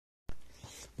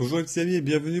Bonjour les petits amis et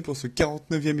bienvenue pour ce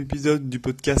 49e épisode du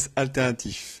podcast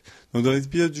Alternatif. Donc dans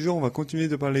l'épisode du jour, on va continuer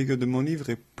de parler de mon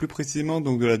livre et plus précisément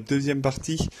donc de la deuxième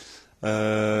partie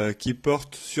qui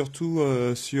porte surtout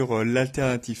sur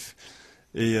l'alternatif.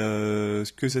 Et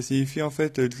ce que ça signifie en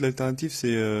fait, l'alternatif,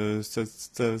 c'est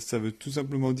ça veut tout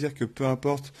simplement dire que peu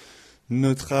importe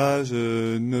notre âge,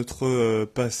 notre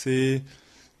passé,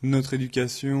 notre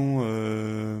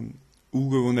éducation,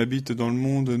 où on habite dans le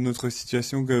monde, notre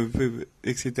situation,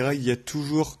 etc., il y a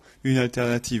toujours une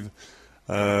alternative.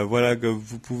 Voilà, que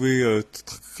vous pouvez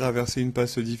traverser une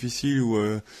passe difficile où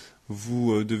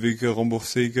vous devez que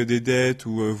rembourser que des dettes,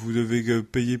 ou vous devez que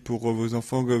payer pour vos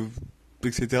enfants,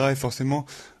 etc. Et forcément,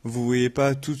 vous voyez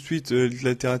pas tout de suite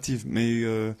l'alternative. Mais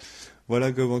voilà,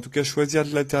 en tout cas, choisir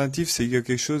de l'alternative, c'est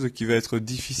quelque chose qui va être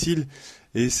difficile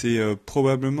et c'est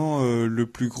probablement le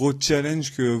plus gros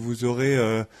challenge que vous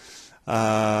aurez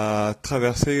à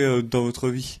traverser dans votre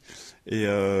vie. Et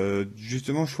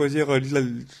justement, choisir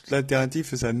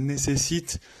l'alternative, ça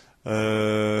nécessite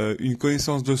une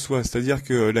connaissance de soi. C'est-à-dire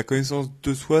que la connaissance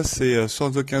de soi, c'est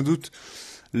sans aucun doute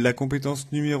la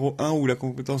compétence numéro un ou la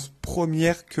compétence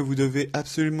première que vous devez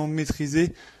absolument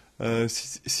maîtriser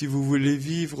si vous voulez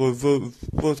vivre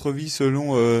votre vie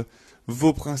selon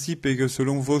vos principes et que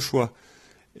selon vos choix.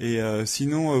 Et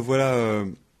sinon, voilà,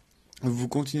 vous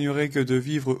continuerez que de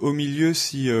vivre au milieu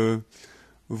si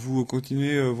vous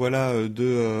continuez, voilà,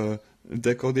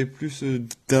 d'accorder plus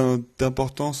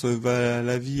d'importance à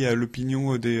la vie, à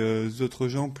l'opinion des autres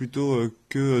gens plutôt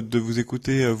que de vous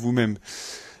écouter vous-même.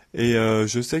 Et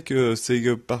je sais que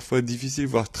c'est parfois difficile,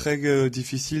 voire très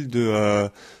difficile de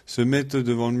se mettre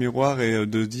devant le miroir et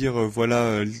de dire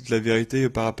voilà la vérité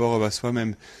par rapport à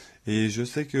soi-même. Et je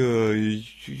sais que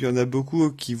il y en a beaucoup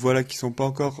qui voilà qui sont pas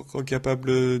encore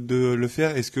capables de le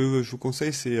faire. Et ce que je vous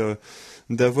conseille, c'est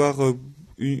d'avoir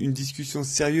une discussion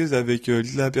sérieuse avec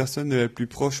la personne la plus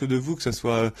proche de vous, que ce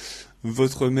soit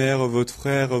votre mère, votre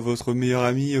frère, votre meilleur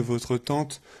ami, votre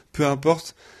tante, peu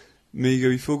importe. Mais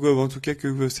il faut en tout cas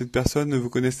que cette personne vous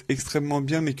connaisse extrêmement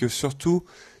bien, mais que surtout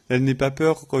elle n'ait pas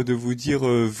peur de vous dire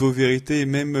vos vérités et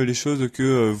même les choses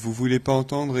que vous voulez pas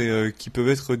entendre et qui peuvent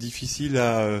être difficiles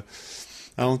à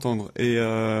entendre. Et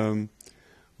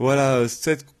voilà,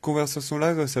 cette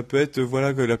conversation-là, ça peut être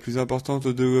voilà la plus importante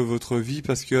de votre vie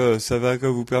parce que ça va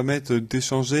vous permettre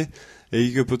d'échanger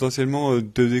et que potentiellement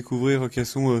de découvrir quelles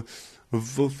sont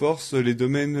vos forces, les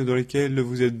domaines dans lesquels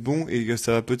vous êtes bon et que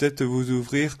ça va peut-être vous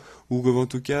ouvrir ou en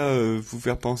tout cas vous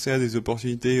faire penser à des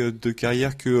opportunités de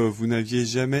carrière que vous n'aviez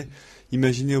jamais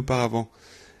imaginées auparavant.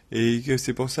 Et que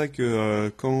c'est pour ça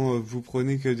que quand vous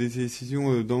prenez que des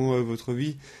décisions dans votre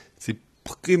vie, c'est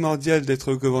primordial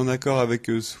d'être en accord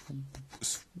avec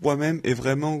soi-même et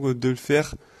vraiment de le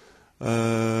faire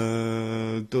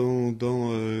dans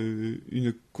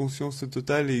une conscience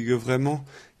totale et que vraiment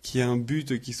qu'il y ait un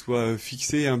but qui soit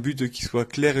fixé, un but qui soit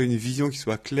clair et une vision qui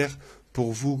soit claire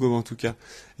pour vous comme en tout cas.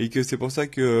 Et que c'est pour ça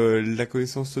que la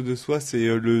connaissance de soi, c'est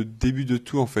le début de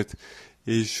tout en fait.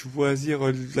 Et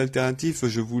choisir l'alternative,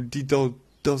 je vous le dis d'ores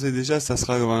et déjà, ça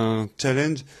sera un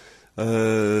challenge.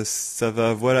 Ça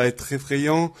va voilà être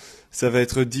effrayant, ça va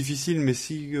être difficile, mais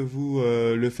si vous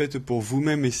le faites pour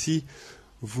vous-même et si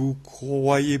vous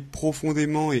croyez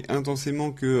profondément et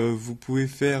intensément que vous pouvez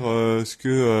faire ce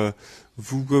que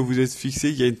vous êtes fixé,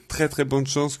 il y a une très très bonne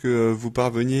chance que vous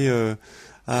parveniez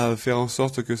à faire en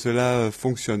sorte que cela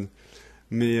fonctionne.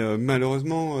 Mais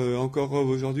malheureusement, encore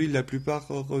aujourd'hui, la plupart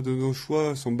de nos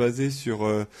choix sont basés sur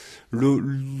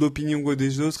l'opinion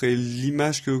des autres et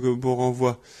l'image que l'on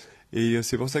renvoie. Et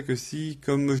c'est pour ça que si,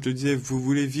 comme je le disais, vous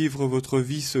voulez vivre votre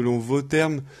vie selon vos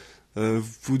termes,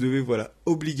 vous devez voilà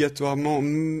obligatoirement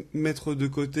mettre de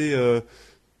côté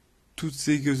toutes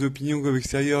ces opinions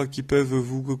extérieures qui peuvent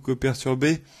vous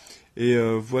perturber et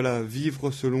voilà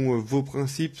vivre selon vos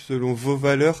principes, selon vos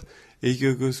valeurs et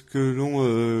que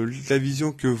l'on la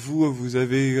vision que vous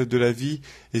avez de la vie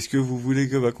et ce que vous voulez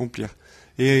accomplir.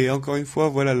 Et encore une fois,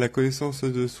 voilà, la connaissance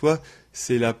de soi,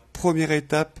 c'est la première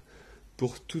étape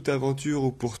pour toute aventure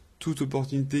ou pour toute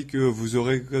opportunité que vous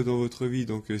aurez dans votre vie.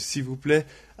 Donc s'il vous plaît,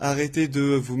 arrêtez de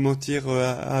vous mentir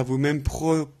à vous-même,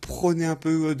 prenez un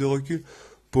peu de recul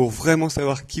pour vraiment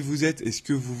savoir qui vous êtes et ce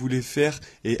que vous voulez faire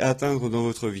et atteindre dans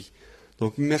votre vie.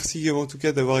 Donc merci en tout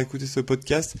cas d'avoir écouté ce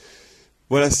podcast.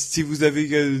 Voilà, si vous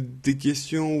avez des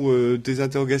questions ou des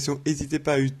interrogations, n'hésitez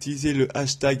pas à utiliser le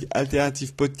hashtag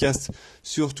Alternative Podcast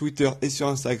sur Twitter et sur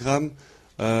Instagram.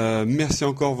 Merci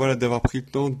encore voilà d'avoir pris le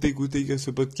temps d'écouter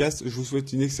ce podcast. Je vous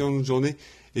souhaite une excellente journée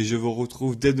et je vous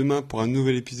retrouve dès demain pour un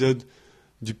nouvel épisode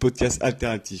du podcast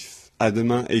Alternatif. À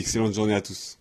demain et excellente journée à tous.